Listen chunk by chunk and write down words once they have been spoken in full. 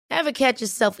Ever catch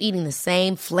yourself eating the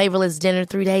same flavorless dinner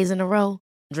 3 days in a row?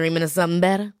 Dreaming of something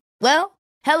better? Well,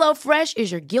 HelloFresh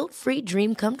is your guilt-free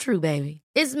dream come true, baby.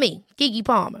 It's me, Keke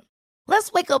Palmer.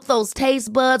 Let's wake up those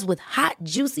taste buds with hot,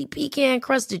 juicy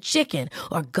pecan-crusted chicken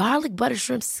or garlic butter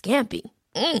shrimp scampi.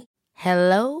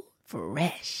 Hello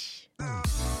Fresh.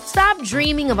 Stop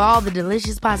dreaming of all the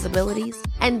delicious possibilities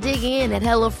and dig in at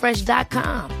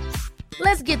HelloFresh.com.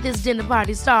 Let's get this dinner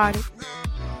party started.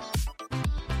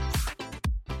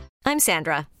 I'm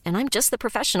Sandra, and I'm just the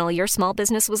professional your small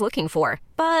business was looking for.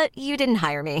 But you didn't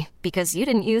hire me because you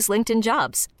didn't use LinkedIn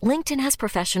Jobs. LinkedIn has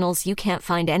professionals you can't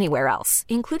find anywhere else,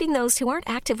 including those who aren't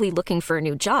actively looking for a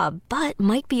new job, but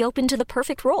might be open to the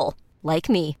perfect role, like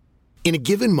me. In a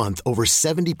given month, over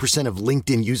 70% of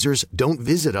LinkedIn users don't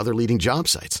visit other leading job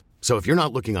sites. So if you're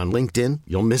not looking on LinkedIn,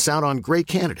 you'll miss out on great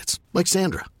candidates like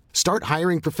Sandra. Start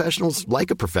hiring professionals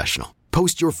like a professional.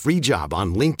 Post your free job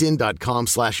on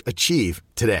linkedin.com/achieve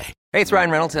today. Hey, it's Ryan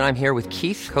Reynolds, and I'm here with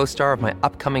Keith, co-star of my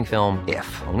upcoming film,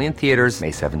 If, only in theaters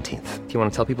May 17th. Do you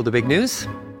want to tell people the big news?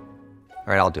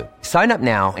 All right, I'll do it. Sign up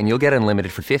now and you'll get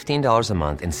unlimited for $15 a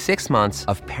month and 6 months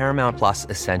of Paramount Plus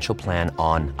Essential Plan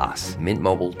on us.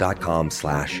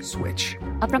 MintMobile.com/switch.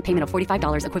 Upfront payment of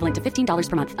 $45 equivalent to $15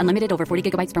 per month. Unlimited over 40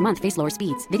 gigabytes per month. Face lower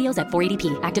speeds. Videos at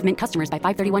 480p. Active Mint customers by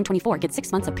 531.24 get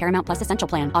 6 months of Paramount Plus Essential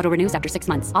Plan. Auto renews after 6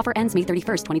 months. Offer ends May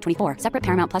 31st, 2024. Separate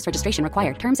Paramount Plus registration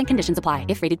required. Terms and conditions apply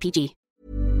if rated PG.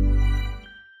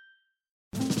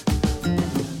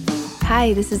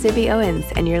 Hi, this is Zibby Owens,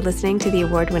 and you're listening to the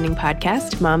award-winning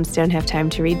podcast, Moms Don't Have Time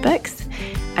to Read Books.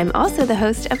 I'm also the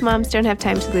host of Moms Don't Have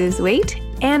Time to Lose Weight,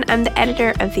 and I'm the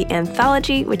editor of the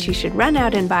anthology, which you should run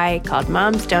out and buy, called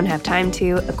Moms Don't Have Time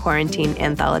to, a Quarantine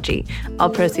Anthology. All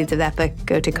proceeds of that book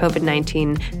go to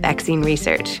COVID-19 vaccine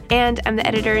research. And I'm the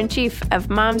editor-in-chief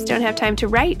of Moms Don't Have Time to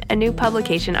Write, a new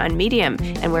publication on Medium,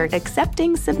 and we're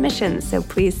accepting submissions, so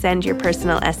please send your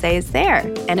personal essays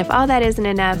there. And if all that isn't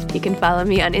enough, you can follow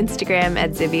me on Instagram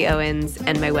at Zibby Owens,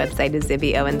 and my website is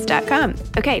zibbyowens.com.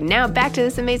 Okay, now back to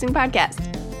this amazing podcast.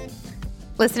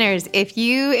 Listeners, if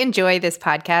you enjoy this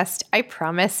podcast, I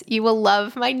promise you will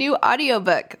love my new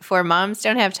audiobook for Moms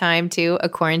Don't Have Time to, a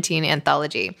Quarantine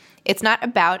Anthology. It's not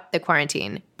about the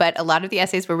quarantine, but a lot of the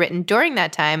essays were written during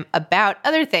that time about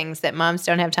other things that moms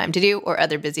don't have time to do or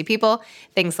other busy people,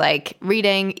 things like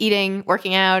reading, eating,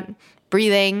 working out,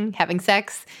 breathing, having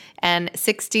sex, and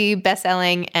 60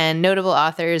 best-selling and notable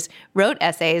authors wrote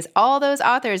essays. All those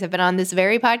authors have been on this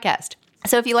very podcast.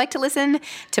 So if you like to listen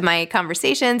to my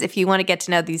conversations, if you want to get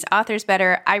to know these authors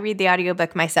better, I read the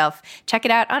audiobook myself. Check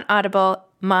it out on Audible,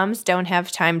 Moms Don't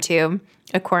Have Time to,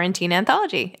 a Quarantine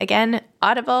Anthology. Again,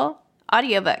 Audible,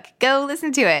 audiobook. Go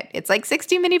listen to it. It's like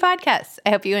 60 mini podcasts.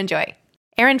 I hope you enjoy.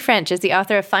 Erin French is the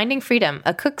author of Finding Freedom,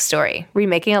 a cook story,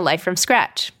 remaking a life from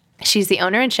scratch. She's the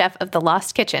owner and chef of The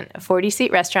Lost Kitchen, a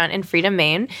 40-seat restaurant in Freedom,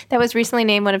 Maine, that was recently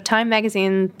named one of Time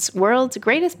Magazine's World's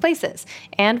Greatest Places,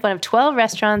 and one of 12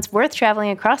 restaurants worth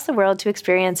traveling across the world to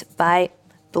experience by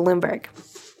Bloomberg.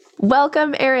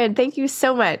 Welcome, Erin. Thank you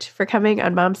so much for coming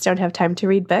on Moms Don't Have Time to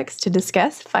Read Books to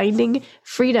discuss Finding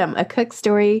Freedom, a cook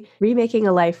story, remaking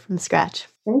a life from scratch.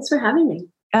 Thanks for having me.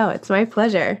 Oh, it's my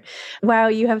pleasure. Wow,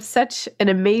 you have such an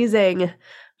amazing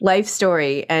life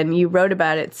story, and you wrote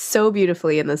about it so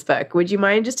beautifully in this book. Would you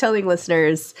mind just telling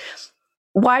listeners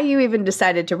why you even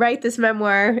decided to write this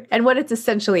memoir and what it's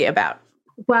essentially about?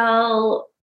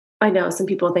 Well, I know some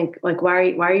people think, like,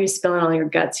 why are you spilling all your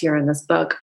guts here in this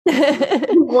book?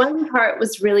 One part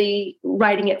was really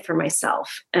writing it for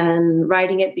myself, and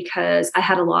writing it because I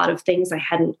had a lot of things I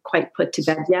hadn't quite put to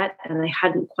bed yet, and I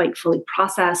hadn't quite fully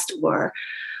processed or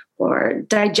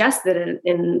digested it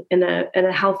in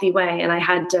a healthy way. And I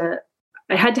had to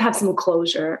have some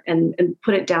closure and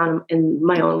put it down in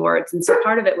my own words. And so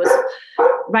part of it was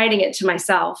writing it to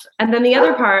myself. And then the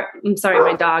other part, I'm sorry,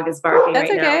 my dog is barking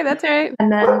right now. That's okay.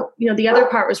 And then, the other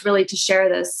part was really to share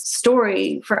this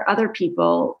story for other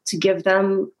people, to give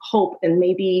them hope and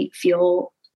maybe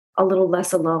feel a little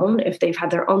less alone if they've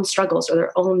had their own struggles or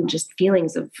their own just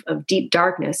feelings of deep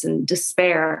darkness and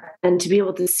despair, and to be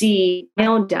able to see my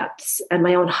own depths and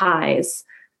my own highs,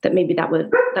 that maybe that would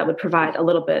provide a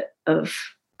little bit of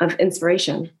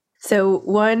inspiration. So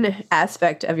one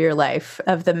aspect of your life,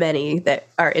 of the many that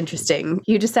are interesting,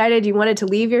 you decided you wanted to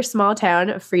leave your small town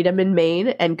of Freedom in Maine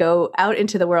and go out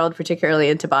into the world, particularly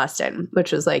into Boston,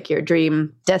 which was like your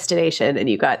dream destination. And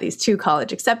you got these 2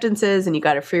 college acceptances and you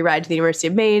got a free ride to the University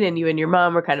of Maine, and you and your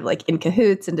mom were kind of like in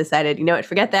cahoots and decided, you know what,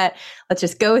 forget that. Let's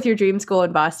just go with your dream school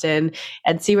in Boston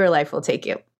and see where life will take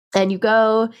you. And you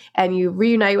go and you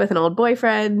reunite with an old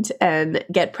boyfriend and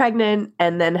get pregnant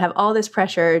and then have all this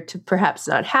pressure to perhaps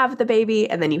not have the baby.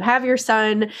 And then you have your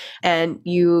son and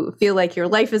you feel like your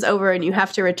life is over and you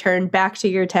have to return back to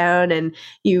your town and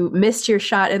you missed your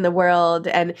shot in the world.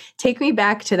 And take me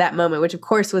back to that moment, which of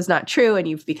course was not true. And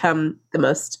you've become the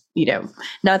most,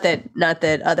 not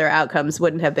that other outcomes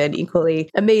wouldn't have been equally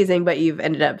amazing, but you've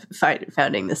ended up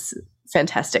founding this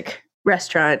fantastic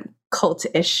restaurant,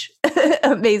 cult-ish,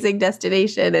 amazing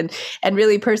destination, and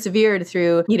really persevered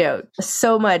through,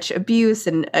 so much abuse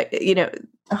and,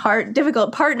 hard,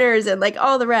 difficult partners and like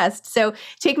all the rest. So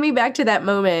take me back to that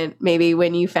moment, maybe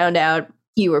when you found out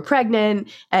you were pregnant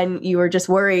and you were just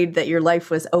worried that your life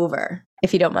was over,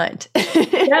 if you don't mind.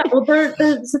 Yeah, well,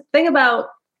 there's a thing about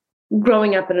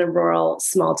growing up in a rural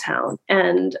small town.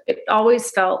 And it always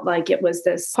felt like it was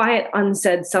this quiet,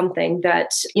 unsaid something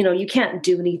that, you can't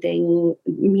do anything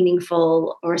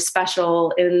meaningful or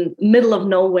special in middle of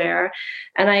nowhere.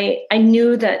 And I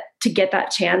knew that to get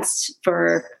that chance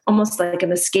for almost like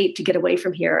an escape to get away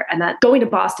from here, and that going to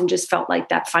Boston just felt like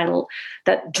that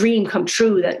dream come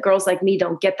true, that girls like me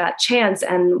don't get that chance.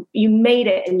 And you made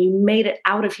it, and you made it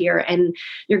out of here, and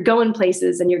you're going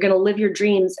places and you're going to live your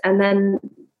dreams. And then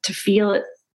to feel it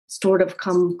sort of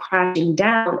come crashing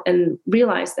down and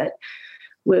realize that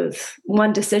with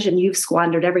one decision, you've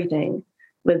squandered everything,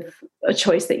 with a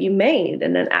choice that you made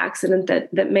and an accident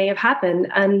that may have happened.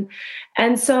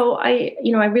 And so I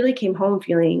really came home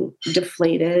feeling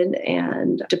deflated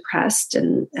and depressed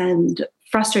and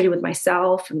frustrated with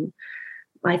myself, and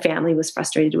my family was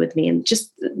frustrated with me, and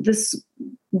just this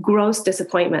gross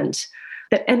disappointment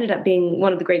that ended up being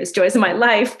one of the greatest joys of my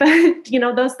life. But,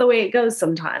 that's the way it goes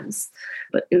sometimes.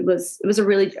 But it was a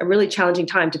really challenging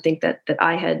time to think that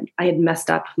I had messed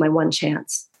up my one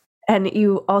chance. And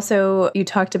you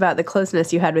talked about the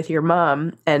closeness you had with your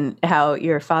mom and how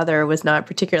your father was not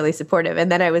particularly supportive.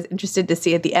 And then I was interested to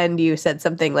see at the end, you said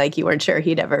something like you weren't sure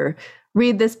he'd ever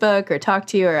read this book or talk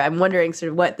to you, or I'm wondering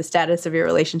sort of what the status of your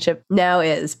relationship now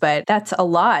is. But that's a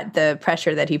lot, the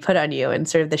pressure that he put on you and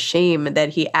sort of the shame that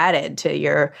he added to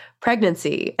your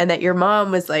pregnancy, and that your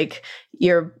mom was like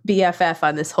your BFF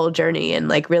on this whole journey and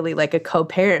like really like a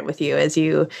co-parent with you as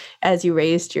you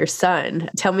raised your son.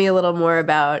 Tell me a little more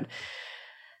about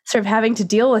sort of having to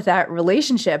deal with that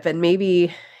relationship, and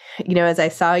maybe, as I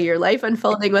saw your life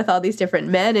unfolding with all these different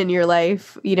men in your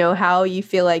life, how you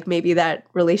feel like maybe that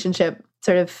relationship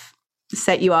sort of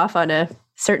set you off on a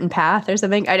certain path or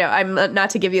something. I know I'm not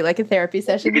to give you like a therapy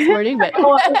session this morning, but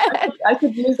I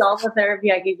could use all the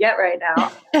therapy I could get right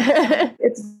now.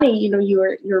 It's funny,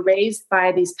 you're raised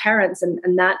by these parents,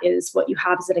 and that is what you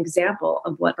have as an example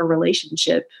of what a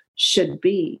relationship should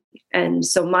be. And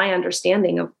so my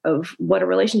understanding of what a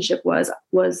relationship was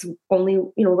only,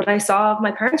 what I saw of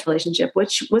my parents' relationship,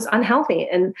 which was unhealthy.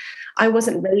 And I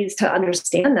wasn't raised to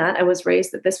understand that. I was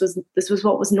raised that this was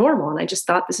what was normal. And I just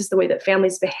thought this is the way that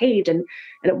families behaved. And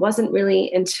it wasn't really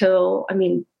until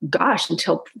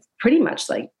pretty much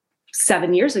like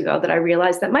 7 years ago that I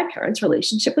realized that my parents'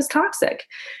 relationship was toxic,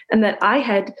 and that I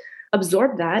had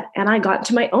absorbed that, and I got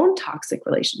into my own toxic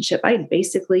relationship. I had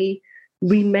basically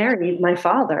remarried my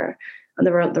father, and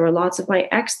there were lots of my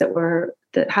ex that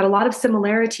had a lot of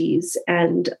similarities,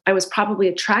 and I was probably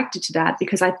attracted to that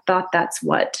because I thought that's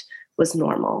what was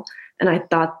normal, and I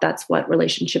thought that's what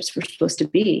relationships were supposed to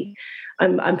be.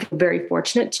 I'm very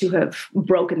fortunate to have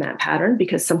broken that pattern,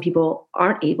 because some people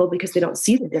aren't able, because they don't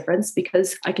see the difference.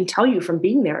 Because I can tell you from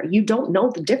being there, you don't know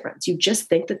the difference. You just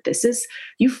think that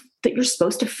that you're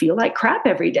supposed to feel like crap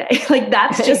every day. Like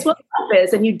that's just what life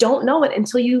is, and you don't know it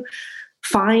until you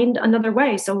find another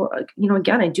way. So,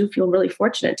 again, I do feel really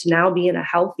fortunate to now be in a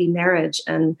healthy marriage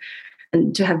and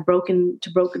to have broken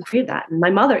free of that. And my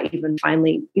mother even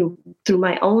finally, through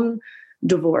my own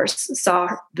divorce, saw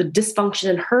the dysfunction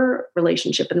in her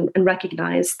relationship and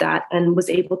recognized that, and was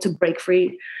able to break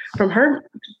free from her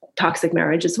toxic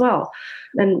marriage as well.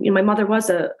 And my mother was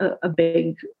a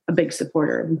big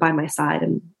supporter by my side.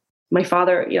 And my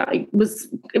father, it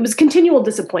was continual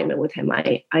disappointment with him.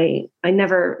 I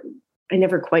never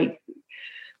quite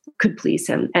could please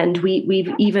him. And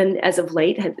we've even as of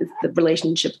late, the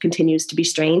relationship continues to be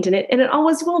strained, and it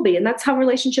always will be. And that's how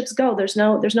relationships go. There's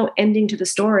no ending to the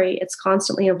story. It's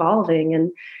constantly evolving,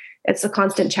 and it's a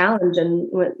constant challenge. And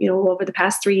over the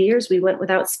past 3 years, we went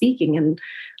without speaking, and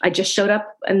I just showed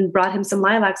up and brought him some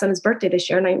lilacs on his birthday this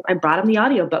year. And I brought him the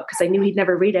audiobook because I knew he'd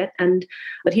never read it,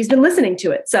 but he's been listening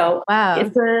to it. So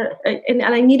wow. And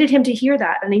I needed him to hear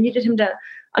that, and I needed him to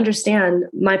understand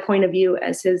my point of view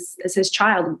as his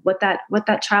child, what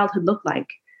that childhood looked like.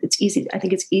 It's easy. I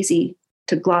think it's easy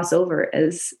gloss over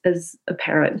as a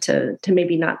parent, to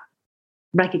maybe not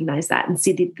recognize that and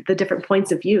see the different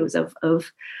points of views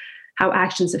of how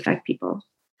actions affect people.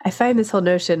 I find this whole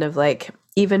notion of like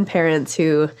even parents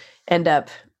who end up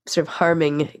sort of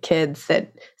harming kids,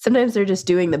 that sometimes they're just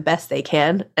doing the best they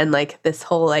can. And like this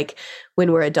whole, like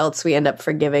when we're adults, we end up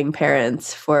forgiving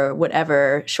parents for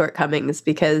whatever shortcomings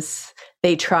because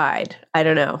they tried. I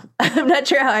don't know. I'm not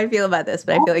sure how I feel about this,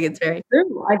 but I feel like it's very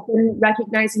true. I've been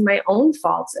recognizing my own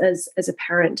faults as a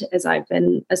parent, as I've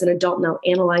been as an adult now,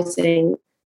 analyzing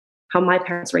how my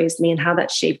parents raised me and how that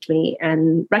shaped me,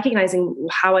 and recognizing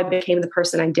how I became the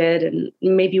person I did, and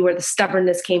maybe where the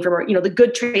stubbornness came from, or, the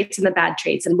good traits and the bad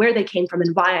traits, and where they came from,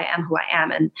 and why I am who I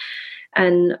am.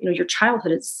 And your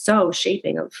childhood is so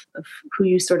shaping of who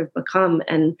you sort of become.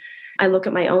 And I look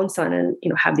at my own son and,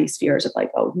 have these fears of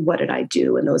like, oh, what did I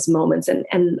do in those moments? And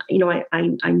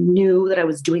I knew that I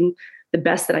was doing the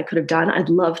best that I could have done. I'd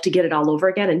love to get it all over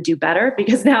again and do better,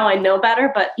 because now I know better.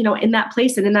 But, in that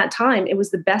place and in that time, it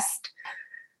was the best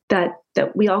that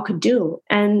we all could do.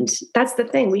 And that's the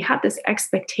thing. We have this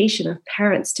expectation of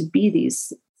parents to be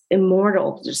these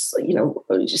immortal,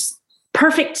 just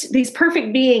perfect, these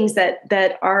perfect beings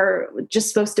that are just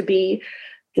supposed to be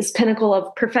this pinnacle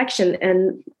of perfection.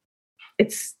 And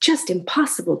it's just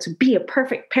impossible to be a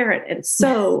perfect parent. And it's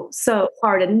so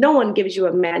hard, and no one gives you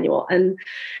a manual. And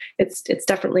it's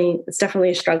definitely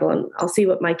a struggle. And I'll see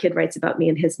what my kid writes about me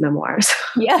in his memoirs.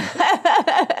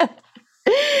 Yeah.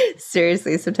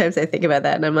 Seriously, sometimes I think about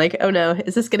that and I'm like, oh no,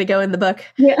 is this going to go in the book?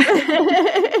 Yeah.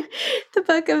 The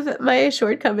book of my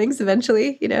shortcomings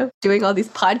eventually, doing all these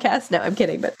podcasts. No, I'm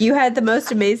kidding. But you had the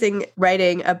most amazing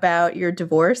writing about your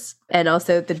divorce, and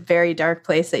also the very dark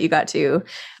place that you got to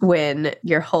when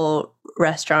your whole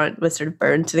restaurant was sort of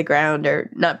burned to the ground, or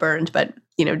not burned, but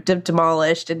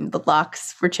demolished, and the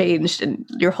locks were changed, and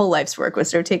your whole life's work was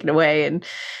sort of taken away. And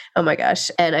oh my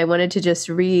gosh. And I wanted to just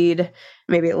read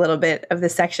maybe a little bit of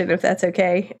this section, if that's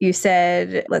okay. You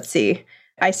said, let's see,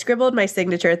 I scribbled my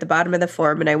signature at the bottom of the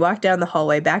form, and I walked down the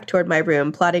hallway back toward my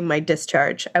room, plotting my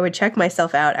discharge. I would check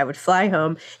myself out. I would fly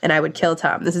home, and I would kill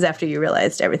Tom. This is after you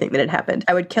realized everything that had happened.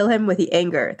 I would kill him with the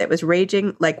anger that was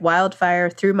raging like wildfire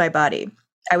through my body.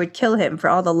 I would kill him for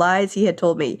all the lies he had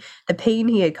told me, the pain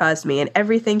he had caused me, and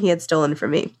everything he had stolen from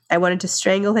me. I wanted to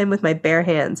strangle him with my bare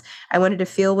hands. I wanted to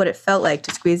feel what it felt like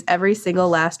to squeeze every single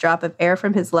last drop of air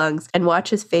from his lungs and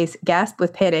watch his face gasp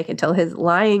with panic until his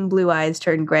lying blue eyes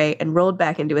turned gray and rolled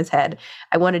back into his head.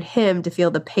 I wanted him to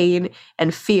feel the pain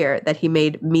and fear that he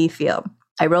made me feel.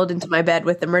 I rolled into my bed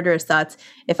with the murderous thoughts.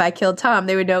 If I killed Tom,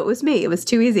 they would know it was me. It was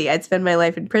too easy. I'd spend my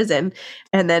life in prison.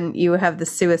 And then you have the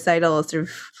suicidal sort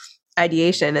of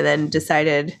ideation, and then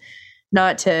decided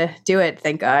not to do it,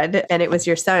 thank God. And it was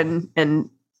your son and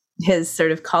his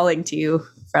sort of calling to you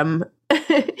from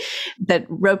that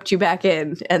roped you back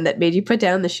in, and that made you put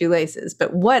down the shoelaces.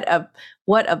 But what a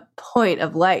point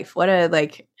of life. What a,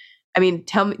 like, I mean,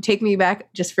 take me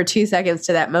back just for 2 seconds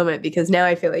to that moment, because now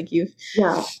I feel like you've...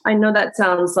 Yeah, I know that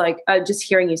sounds like, just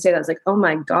hearing you say that, I was like, oh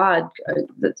my God,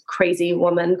 the crazy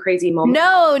woman, crazy moment.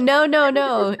 No.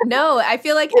 I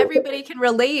feel like everybody can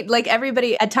relate. Like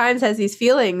everybody at times has these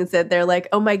feelings that they're like,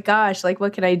 oh my gosh, like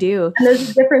what can I do? And there's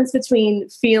a difference between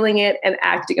feeling it and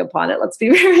acting upon it. Let's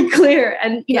be very clear.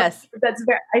 And yes,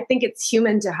 I think it's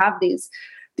human to have these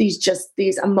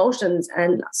emotions.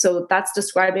 And so that's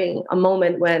describing a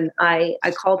moment when I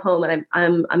called home, and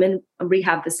I'm in a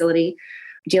rehab facility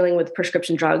dealing with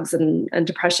prescription drugs and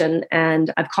depression.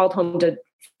 And I've called home to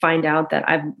find out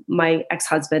that my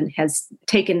ex-husband has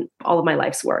taken all of my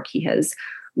life's work. He has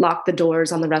locked the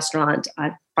doors on the restaurant.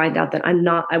 I find out that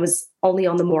I was only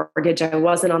on the mortgage. I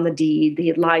wasn't on the deed. He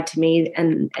had lied to me,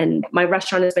 and my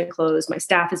restaurant has been closed. My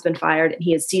staff has been fired, and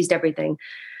he has seized everything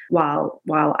while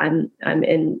I'm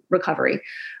in recovery.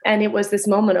 And it was this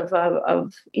moment of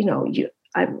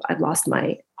I lost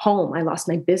my home. I lost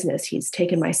my business. He's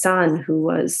taken my son,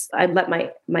 I let my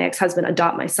ex-husband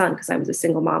adopt my son because I was a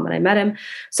single mom when I met him.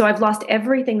 So I've lost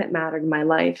everything that mattered in my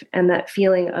life. And that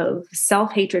feeling of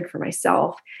self-hatred for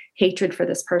myself, hatred for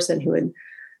this person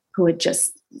who had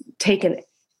just taken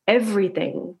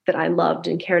everything that I loved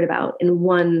and cared about in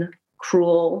one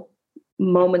cruel,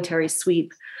 momentary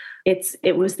sweep.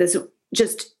 It was this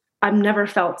just, I've never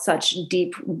felt such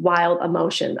deep, wild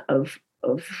emotion of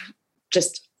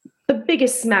just the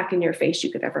biggest smack in your face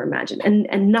you could ever imagine,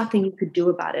 and nothing you could do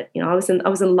about it. I was in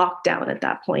lockdown at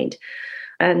that point,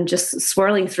 and just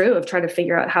swirling through of trying to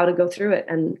figure out how to go through it.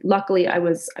 And luckily I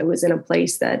was in a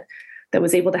place that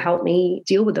was able to help me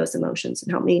deal with those emotions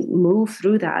and help me move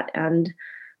through that and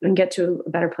get to a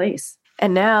better place.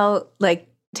 And now, like,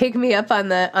 take me up on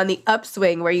the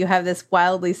upswing where you have this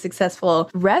wildly successful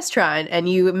restaurant and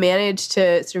you manage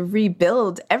to sort of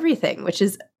rebuild everything, which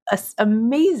is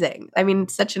amazing. I mean,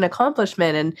 such an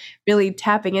accomplishment, and really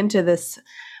tapping into this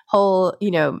whole,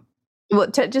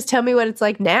 just tell me what it's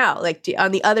like now, like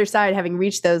on the other side, having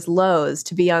reached those lows,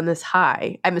 to be on this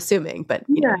high, I'm assuming, but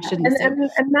I shouldn't assume.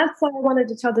 And that's why I wanted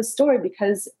to tell this story,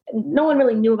 because no one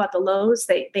really knew about the lows.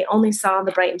 They only saw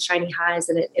the bright and shiny highs,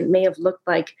 and it may have looked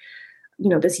like,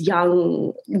 this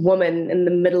young woman in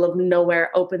the middle of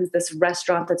nowhere opens this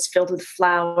restaurant that's filled with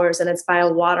flowers and it's by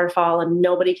a waterfall and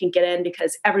nobody can get in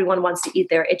because everyone wants to eat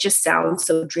there. It just sounds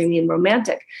so dreamy and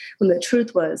romantic. When the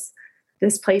truth was,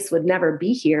 this place would never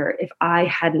be here if I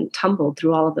hadn't tumbled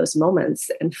through all of those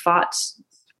moments and fought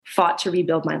to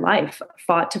rebuild my life,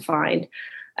 fought to find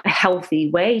a healthy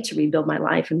way to rebuild my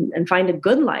life and find a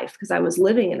good life, because I was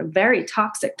living in a very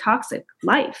toxic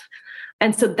life.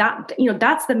 And so that,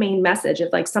 that's the main message of,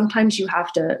 like, sometimes you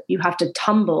have to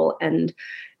tumble and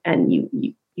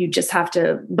you just have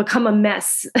to become a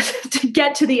mess to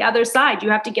get to the other side. You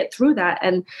have to get through that.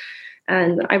 And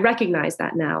I recognize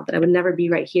that now, that I would never be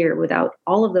right here without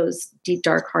all of those deep,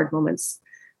 dark, hard moments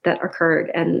that occurred.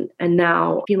 And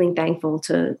now feeling thankful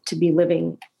to be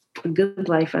living a good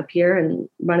life up here and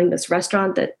running this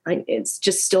restaurant that it's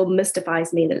just still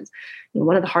mystifies me that it's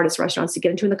one of the hardest restaurants to get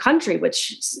into in the country,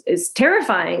 which is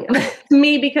terrifying to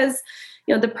me, because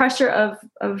the pressure of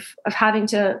having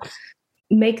to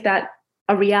make that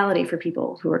a reality for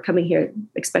people who are coming here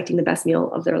expecting the best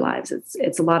meal of their lives.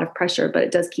 It's a lot of pressure, but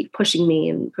it does keep pushing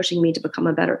me to become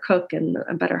a better cook and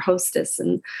a better hostess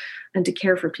and to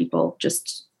care for people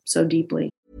just so deeply.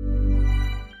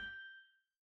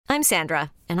 I'm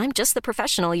Sandra, and I'm just the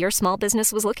professional your small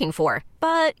business was looking for.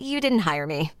 But you didn't hire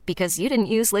me because you didn't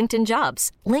use LinkedIn Jobs.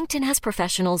 LinkedIn has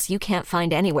professionals you can't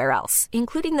find anywhere else,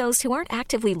 including those who aren't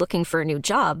actively looking for a new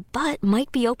job, but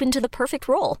might be open to the perfect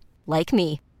role, like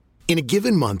me. In a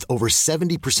given month, over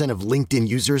 70% of LinkedIn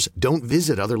users don't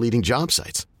visit other leading job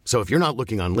sites. So if you're not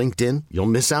looking on LinkedIn, you'll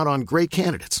miss out on great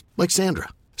candidates like Sandra.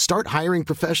 Start hiring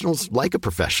professionals like a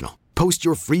professional. Post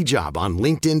your free job on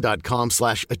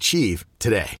linkedin.com/achieve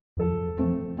today.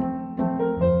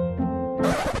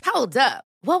 Hold up.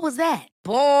 What was that?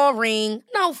 Boring.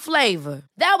 No flavor.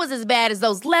 That was as bad as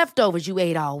those leftovers you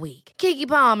ate all week. Keke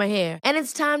Palmer here. And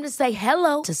it's time to say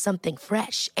hello to something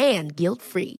fresh and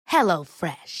guilt-free. Hello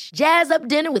Fresh. Jazz up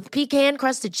dinner with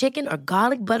pecan-crusted chicken or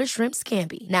garlic butter shrimp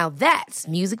scampi. Now that's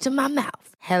music to my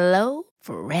mouth. Hello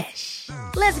Fresh.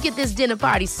 Let's get this dinner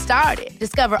party started.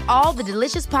 Discover all the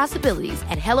delicious possibilities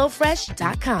at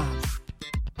HelloFresh.com.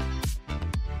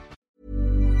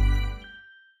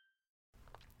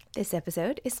 This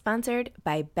episode is sponsored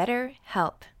by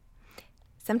BetterHelp.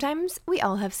 Sometimes we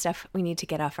all have stuff we need to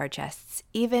get off our chests.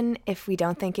 Even if we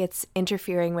don't think it's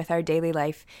interfering with our daily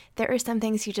life, there are some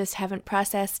things you just haven't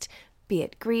processed, be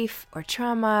it grief or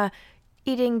trauma,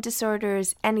 eating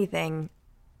disorders, anything.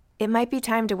 It might be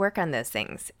time to work on those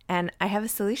things, and I have a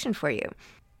solution for you.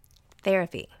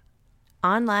 Therapy.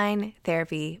 Online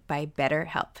therapy by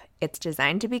BetterHelp. It's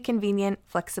designed to be convenient,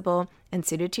 flexible, and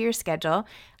suited to your schedule.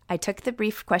 I took the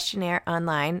brief questionnaire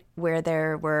online where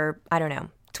there were,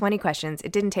 20 questions.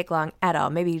 It didn't take long at all,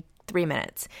 maybe 3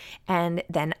 minutes. And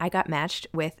then I got matched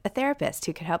with a therapist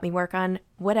who could help me work on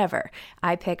whatever.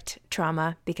 I picked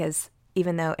trauma because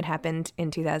even though it happened in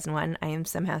 2001, I am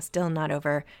somehow still not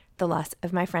over the loss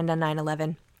of my friend on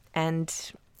 9/11.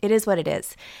 And it is what it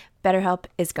is. BetterHelp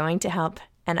is going to help.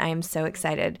 And I am so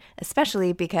excited,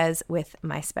 especially because with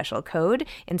my special code,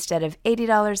 instead of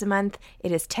 $80 a month,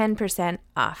 it is 10%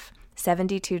 off,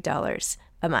 $72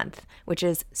 a month, which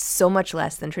is so much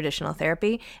less than traditional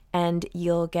therapy. And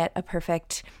you'll get a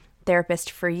perfect therapist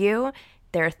for you.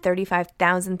 There are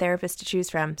 35,000 therapists to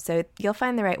choose from, so you'll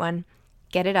find the right one.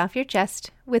 Get it off your chest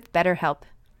with BetterHelp.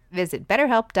 Visit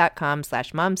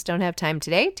BetterHelp.com/momsdon'thavetime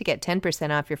today to get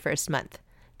 10% off your first month.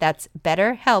 That's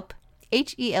BetterHelp,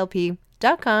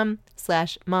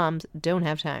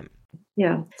 HELP.com/momsdon'thavetime.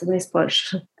 Yeah, it's a nice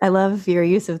push. I love your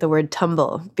use of the word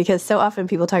tumble, because so often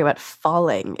people talk about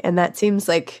falling, and that seems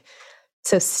like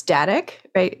so static,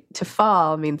 right? To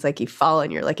fall means like you fall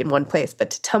and you're like in one place,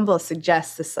 but to tumble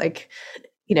suggests this like,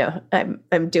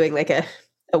 I'm doing like a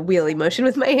wheelie motion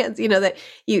with my hands, that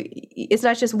it's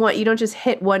not just one, you don't just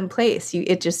hit one place,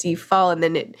 you fall and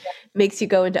then it makes you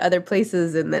go into other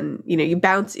places, and then,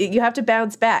 you have to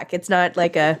bounce back. It's not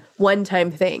like a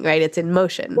one-time thing, right? It's in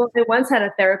motion. Well, I once had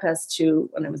a therapist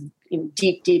when I was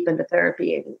deep into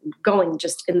therapy and going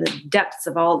just in the depths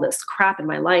of all this crap in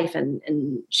my life. And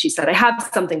she said, I have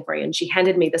something for you. And she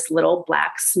handed me this little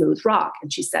black smooth rock.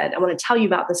 And she said, I want to tell you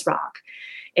about this rock.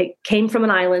 It came from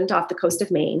an island off the coast of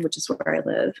Maine, which is where I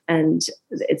live. And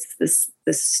it's this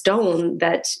stone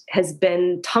that has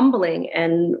been tumbling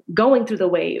and going through the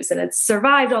waves. And it's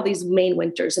survived all these Maine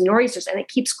winters and nor'easters. And it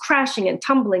keeps crashing and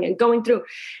tumbling and going through.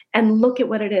 And look at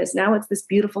what it is. Now it's this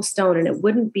beautiful stone. And it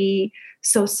wouldn't be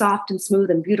so soft and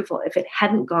smooth and beautiful if it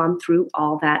hadn't gone through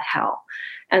all that hell.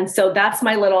 And so that's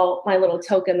my little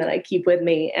token that I keep with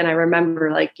me. And I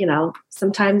remember, like, you know,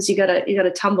 sometimes you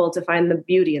gotta tumble to find the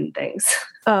beauty in things.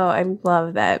 Oh, I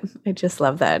love that. I just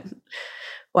love that.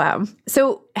 Wow.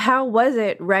 So how was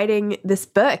it writing this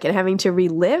book and having to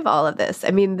relive all of this?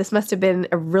 I mean, this must have been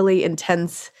a really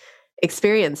intense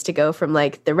experience to go from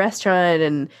like the restaurant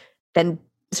and then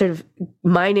sort of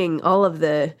mining all of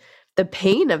the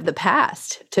pain of the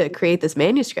past to create this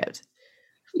manuscript.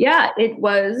 Yeah, it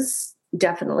was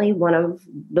definitely one of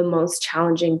the most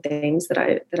challenging things that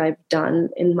I've done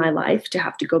in my life, to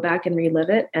have to go back and relive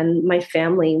it. And my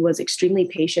family was extremely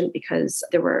patient, because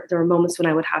there were moments when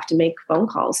I would have to make phone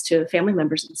calls to family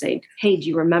members and say, "Hey, do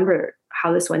you remember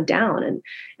how this went down? And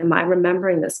am I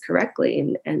remembering this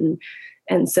correctly?"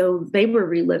 And so they were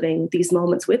reliving these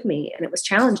moments with me, and it was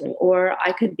challenging. Or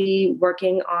I could be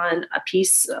working on a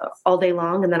piece all day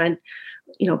long, and then I'd,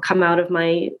 you know, come out of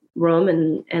my room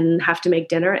and have to make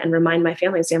dinner and remind my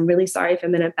family and say, "I'm really sorry if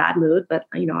I'm in a bad mood, but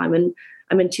you know, I'm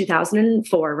in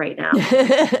 2004 right now."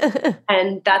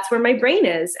 And that's where my brain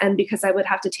is. And because I would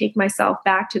have to take myself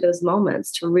back to those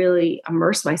moments to really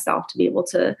immerse myself, to be able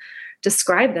to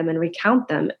describe them and recount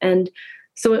them. And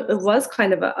so it was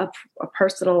kind of a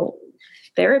personal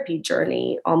therapy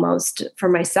journey almost for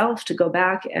myself, to go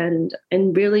back and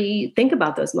really think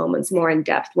about those moments more in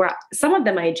depth, where some of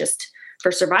them I just,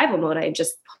 for survival mode, I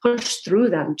just pushed through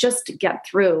them just to get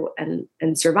through and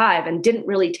survive, and didn't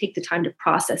really take the time to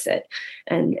process it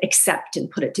and accept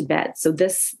and put it to bed. So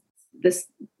this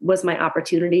was my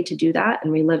opportunity to do that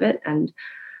and relive it, and,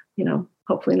 you know,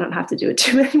 hopefully not have to do it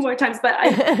too many more times, but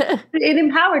it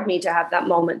empowered me to have that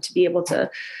moment, to be able to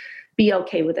be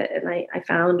okay with it. And I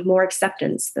found more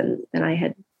acceptance than I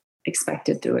had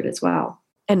expected through it as well.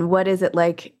 And what is it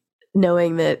like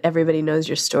knowing that everybody knows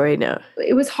your story now?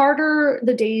 It was harder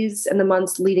the days and the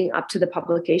months leading up to the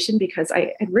publication, because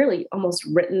I had really almost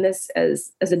written this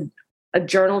as a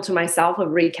journal to myself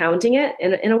of recounting it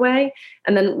in a way.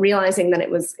 And then realizing that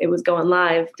it was going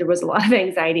live, there was a lot of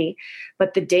anxiety.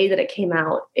 But the day that it came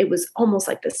out, it was almost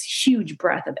like this huge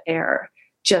breath of air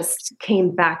just came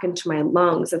back into my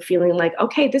lungs, of feeling like,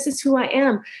 okay, this is who I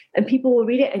am. And people will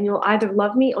read it, and you'll either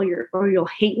love me or you'll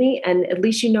hate me. And at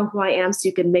least you know who I am, so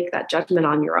you can make that judgment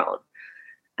on your own.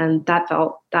 And that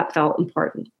felt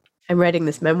important. I'm writing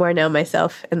this memoir now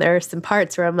myself, and there are some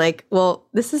parts where I'm like, well,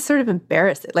 this is sort of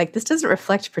embarrassing. Like, this doesn't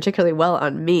reflect particularly well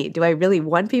on me. Do I really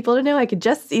want people to know? I could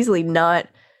just as easily not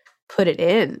put it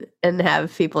in and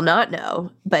have people not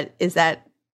know. But is that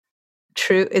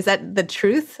true? Is that the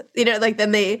truth? You know, like,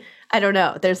 then I don't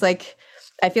know. There's like,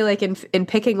 I feel like in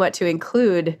picking what to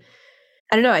include,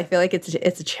 I don't know. I feel like it's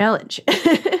a challenge.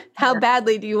 How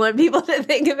badly do you want people to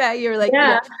think about you? Like,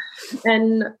 yeah.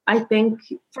 And I think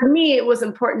for me, it was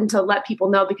important to let people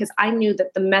know, because I knew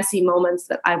that the messy moments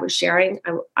that I was sharing,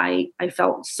 I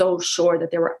felt so sure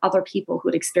that there were other people who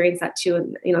had experienced that too.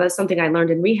 And, you know, that's something I learned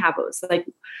in rehab. It was like,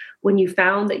 when you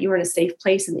found that you were in a safe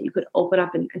place and that you could open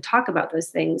up and talk about those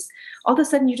things, all of a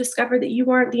sudden you discovered that you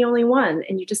weren't the only one.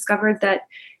 And you discovered that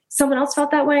someone else felt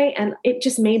that way. And it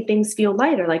just made things feel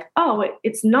lighter. Like, oh,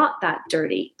 it's not that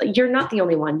dirty. Like, you're not the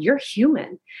only one. You're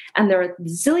human. And there are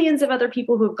zillions of other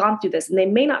people who have gone through this, and they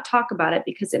may not talk about it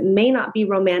because it may not be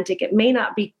romantic. It may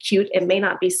not be cute. It may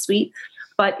not be sweet,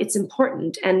 but it's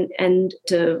important. And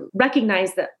to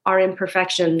recognize that our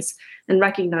imperfections, and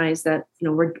recognize that, you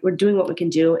know, we're doing what we can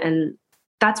do. And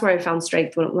that's where I found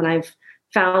strength, when I've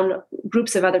found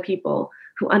groups of other people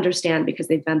who understand because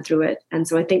they've been through it. And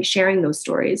so I think sharing those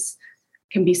stories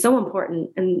can be so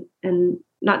important, and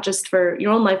not just for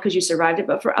your own life because you survived it,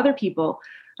 but for other people.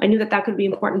 I knew that could be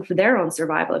important for their own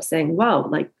survival, of saying, whoa,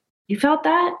 like, you felt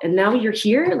that and now you're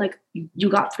here, like, you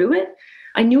got through it.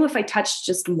 I knew if I touched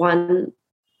just one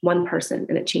person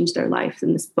and it changed their life,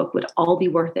 then this book would all be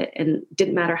worth it. And it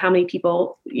didn't matter how many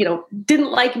people, you know,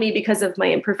 didn't like me because of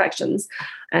my imperfections.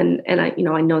 And I, you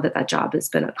know, I know that job has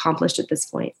been accomplished at this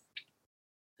point.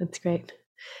 That's great.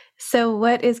 So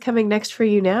what is coming next for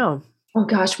you now? Oh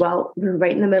gosh, well, we're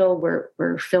right in the middle.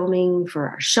 We're filming for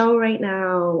our show right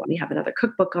now. We have another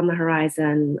cookbook on the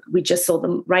horizon. We just sold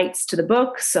the rights to the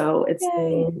book, so it's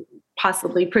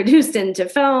possibly produced into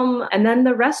film. And then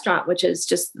the restaurant, which is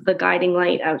just the guiding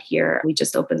light out here. We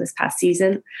just opened this past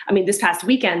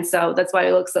weekend. So that's why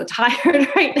I look so tired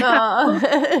right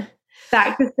now.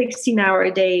 back to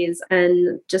 16-hour days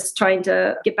and just trying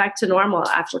to get back to normal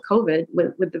after COVID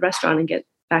with the restaurant and get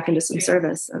back into some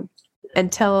service. So.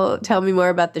 And tell me more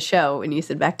about the show when you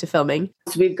said back to filming.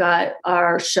 So we've got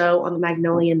our show on the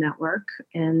Magnolia Network,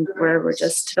 and we're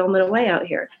just filming away out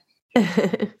here.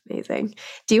 Amazing.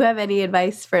 Do you have any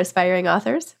advice for aspiring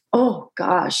authors? Oh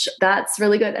gosh, that's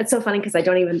really good. It's so funny because I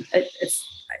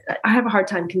have a hard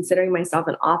time considering myself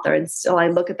an author. And still I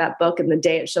look at that book and the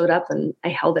day it showed up and I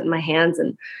held it in my hands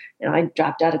and, I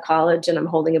dropped out of college and I'm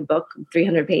holding a book,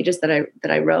 300 pages that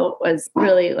I wrote was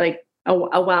really like a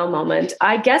wow moment.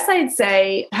 I guess I'd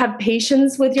say have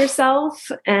patience with yourself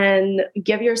and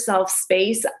give yourself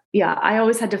space. Yeah. I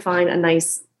always had to find a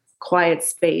nice quiet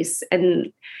space.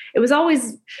 And it was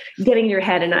always getting in your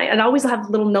head. And I'd always have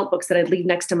little notebooks that I'd leave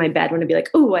next to my bed when I'd be like,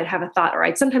 oh, I'd have a thought.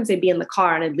 Or sometimes I'd be in the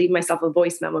car and I'd leave myself a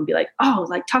voice memo and be like, oh,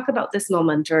 like talk about this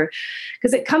moment. Or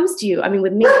because it comes to you. I mean,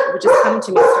 with me, it would just come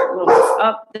to me at certain moments.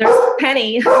 Oh, there's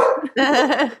Penny.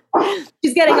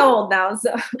 She's getting old now.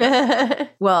 So.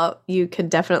 Well, you could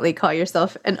definitely call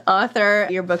yourself an author.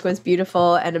 Your book was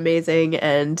beautiful and amazing.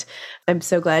 And I'm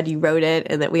so glad you wrote it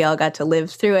and that we all got to live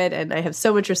through it. And I have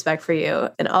so much respect for you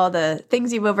and all the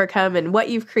things you've overcome and what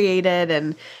you've created.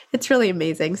 And it's really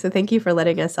amazing. So thank you for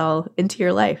letting us all into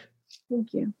your life.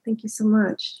 Thank you. Thank you so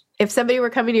much. If somebody were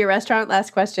coming to your restaurant,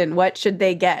 last question, what should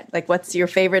they get? Like, what's your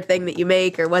favorite thing that you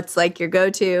make or what's like your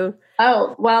go-to?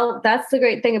 Oh, well, that's the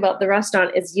great thing about the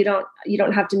restaurant is you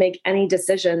don't have to make any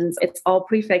decisions. It's all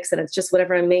prefix and it's just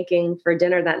whatever I'm making for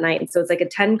dinner that night. And so it's like a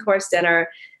 10-course dinner.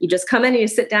 You just come in and you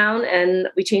sit down and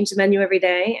we change the menu every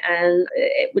day and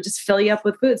it would just fill you up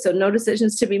with food. So no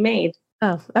decisions to be made.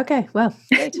 Oh, okay. Well,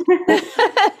 great.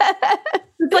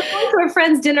 It's like going to a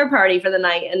friend's dinner party for the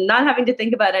night and not having to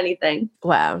think about anything.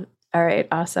 Wow. All right.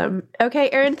 Awesome.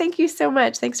 Okay, Erin, thank you so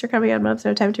much. Thanks for coming on Moms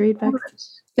Don't Have Time to Read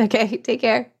Books. Okay. Take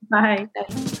care. Bye.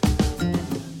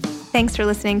 Thanks for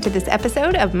listening to this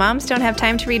episode of Moms Don't Have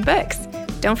Time to Read Books.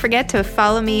 Don't forget to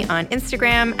follow me on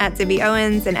Instagram at Zibby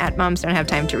Owens and at Moms Don't Have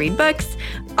Time to Read Books.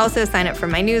 Also sign up for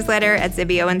my newsletter at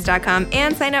zibbyowens.com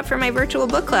and sign up for my virtual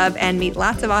book club and meet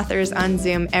lots of authors on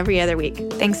Zoom every other week.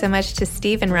 Thanks so much to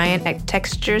Steve and Ryan at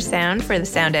Texture Sound for the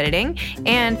sound editing.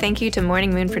 And thank you to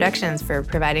Morning Moon Productions for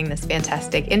providing this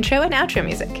fantastic intro and outro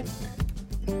music.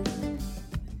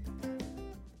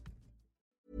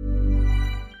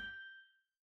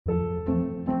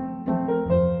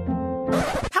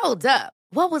 Hold up.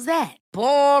 What was that?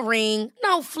 Boring.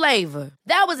 No flavor.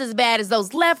 That was as bad as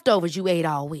those leftovers you ate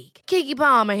all week. Keke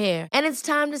Palmer here, and it's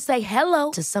time to say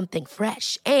hello to something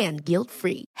fresh and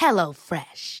guilt-free. Hello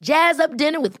Fresh. Jazz up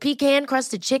dinner with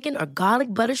pecan-crusted chicken or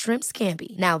garlic butter shrimp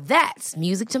scampi. Now that's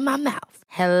music to my mouth.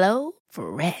 Hello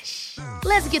Fresh.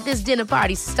 Let's get this dinner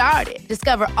party started.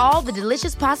 Discover all the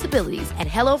delicious possibilities at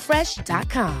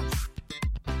HelloFresh.com.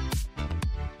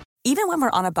 Even when we're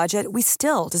on a budget, we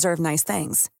still deserve nice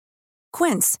things.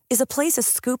 Quince is a place to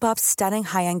scoop up stunning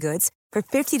high-end goods for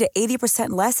 50 to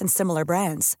 80% less than similar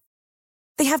brands.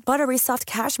 They have buttery soft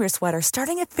cashmere sweaters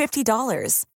starting at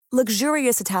 $50,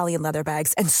 luxurious Italian leather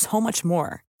bags, and so much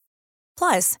more.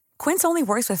 Plus, Quince only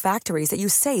works with factories that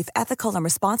use safe, ethical, and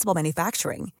responsible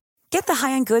manufacturing. Get the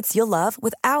high-end goods you'll love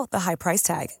without the high price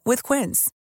tag with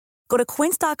Quince. Go to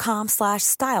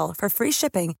quince.com/style for free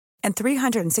shipping and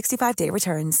 365-day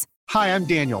returns. Hi, I'm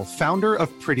Daniel, founder of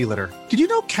Pretty Litter. Did you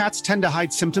know cats tend to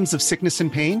hide symptoms of sickness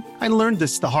and pain? I learned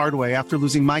this the hard way after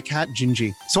losing my cat,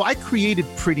 Gingy. So I created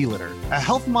Pretty Litter, a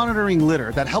health monitoring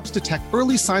litter that helps detect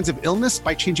early signs of illness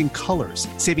by changing colors,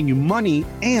 saving you money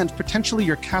and potentially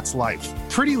your cat's life.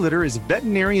 Pretty Litter is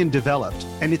veterinarian developed,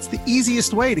 and it's the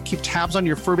easiest way to keep tabs on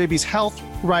your fur baby's health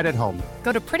right at home.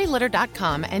 Go to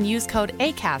prettylitter.com and use code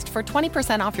ACAST for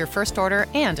 20% off your first order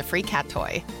and a free cat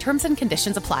toy. Terms and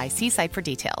conditions apply. See site for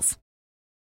details.